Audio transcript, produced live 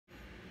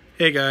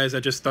Hey guys, I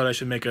just thought I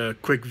should make a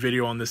quick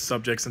video on this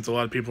subject since a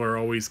lot of people are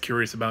always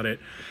curious about it.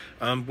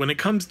 When it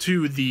comes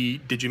to the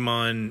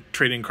Digimon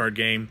trading card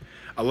game,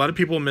 a lot of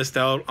people missed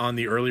out on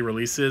the early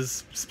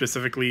releases,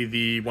 specifically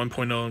the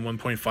 1.0 and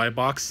 1.5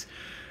 box.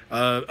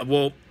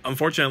 Well,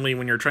 unfortunately,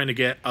 when you're trying to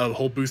get a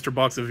whole booster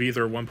box of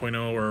either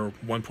 1.0 or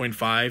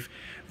 1.5,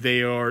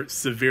 they are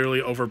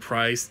severely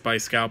overpriced by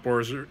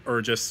scalpers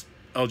or just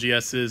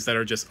LGSs that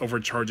are just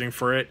overcharging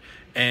for it,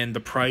 and the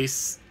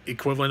price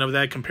equivalent of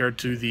that compared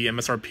to the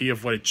MSRP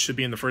of what it should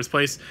be in the first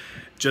place,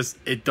 just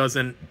it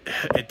doesn't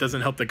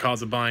help the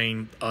cause of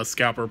buying a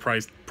scalper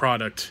priced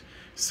product.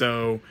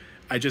 So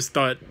I just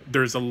thought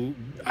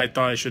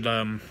I should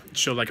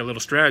show like a little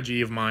strategy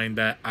of mine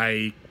that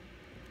I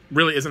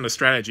really isn't a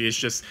strategy. It's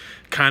just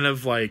kind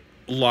of like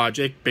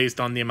logic based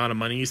on the amount of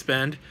money you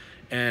spend,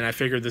 and I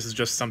figured this is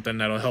just something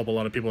that'll help a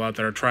lot of people out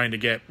that are trying to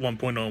get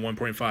 1.0 and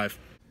 1.5.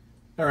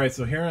 Alright,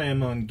 so here I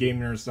am on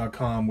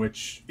GameNerds.com,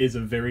 which is a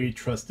very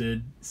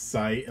trusted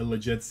site, a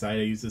legit site.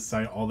 I use this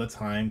site all the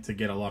time to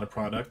get a lot of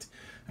product.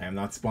 I am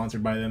not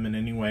sponsored by them in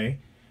any way,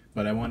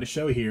 but I wanted to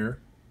show here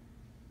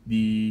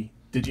the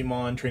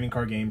Digimon Trading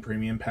Card Game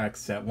Premium Pack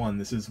Set 1.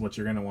 This is what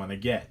you're going to want to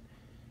get.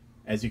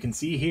 As you can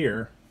see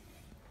here,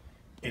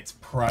 it's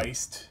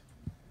priced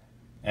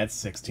at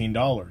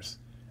 $16.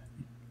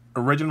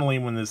 Originally,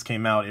 when this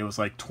came out, it was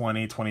like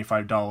 $20,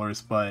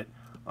 $25, but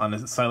on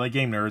a site like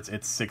Game Nerds,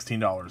 it's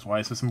 $16. Why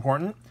is this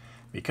important?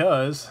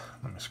 Because,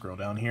 let me scroll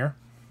down here.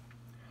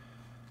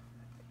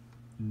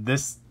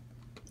 This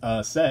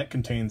set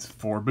contains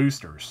 4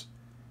 boosters,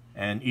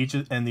 and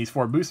these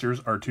 4 boosters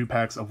are 2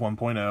 packs of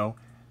 1.0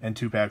 and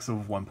 2 packs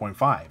of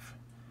 1.5.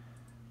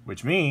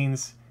 Which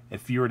means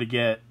if you were to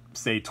get,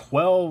 say,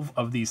 12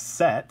 of these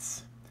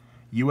sets,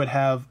 you would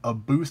have a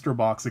booster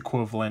box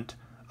equivalent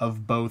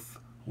of both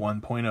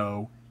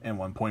 1.0 and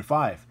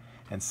 1.5.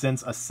 And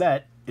since a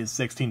set is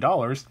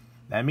 $16,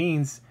 that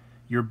means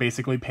you're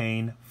basically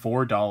paying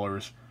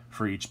 $4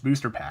 for each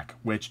booster pack,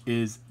 which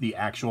is the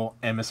actual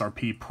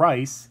MSRP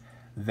price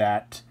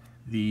that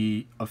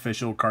the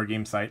official card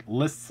game site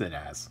lists it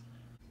as.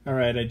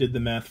 Alright, I did the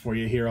math for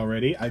you here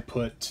already. I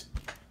put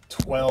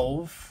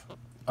 12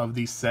 of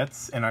these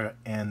sets in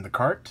the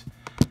cart,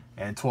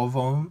 and 12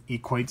 of them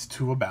equates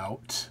to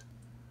about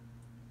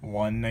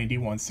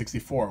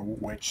 $191.64,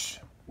 which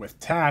with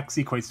tax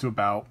equates to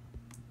about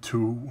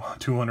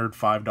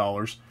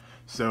 $205.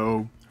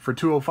 So for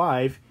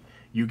 $205,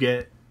 you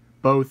get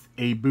both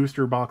a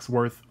booster box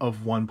worth of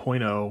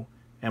 1.0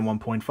 and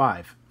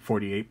 1.5,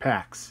 48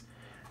 packs.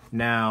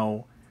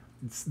 Now,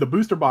 the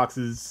booster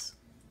boxes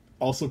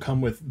also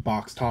come with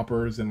box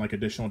toppers and like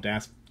additional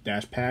dash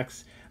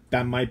packs.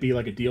 That might be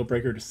like a deal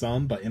breaker to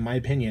some, but in my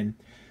opinion,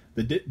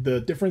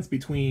 the difference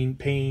between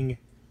paying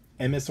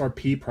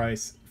MSRP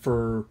price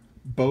for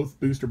both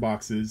booster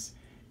boxes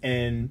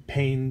and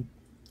paying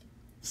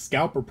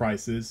scalper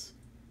prices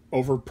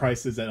over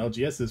prices at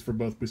LGSs for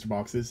both booster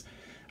boxes,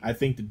 I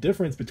think the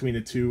difference between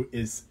the two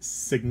is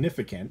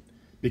significant,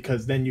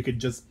 because then you could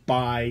just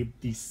buy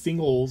the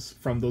singles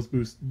from those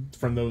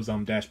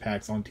dash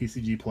packs on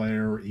TCG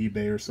Player or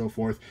eBay or so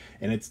forth,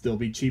 and it'd still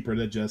be cheaper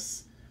to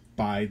just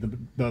buy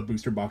the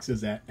booster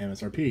boxes at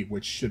MSRP,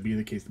 which should be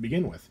the case to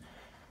begin with.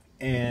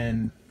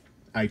 And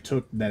I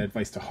took that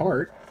advice to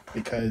heart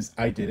because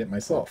I did it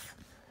myself.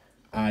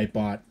 I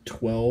bought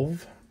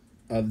 12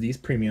 of these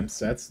premium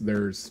sets.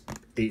 There's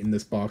 8 in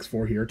this box,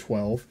 4 here,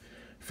 12,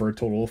 for a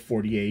total of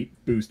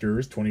 48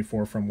 boosters,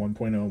 24 from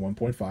 1.0 and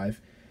 1.5.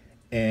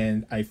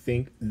 And I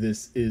think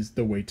this is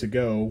the way to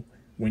go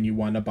when you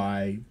want to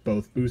buy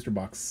both booster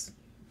box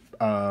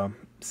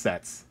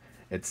sets.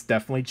 It's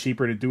definitely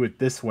cheaper to do it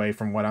this way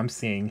from what I'm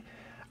seeing.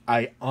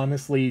 I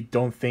honestly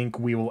don't think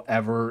we will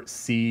ever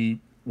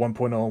see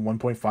 1.0 and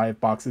 1.5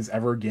 boxes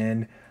ever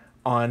again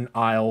on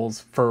aisles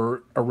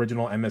for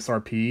original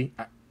MSRP.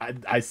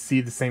 I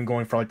see the same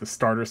going for like the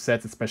starter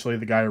sets, especially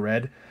the Gaia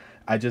Red.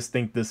 I just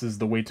think this is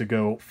the way to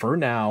go for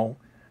now,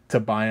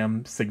 to buy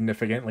them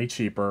significantly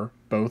cheaper,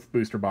 both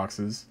booster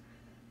boxes,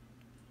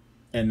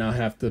 and not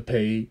have to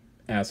pay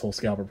asshole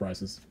scalper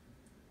prices.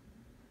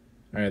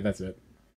 Alright, that's it.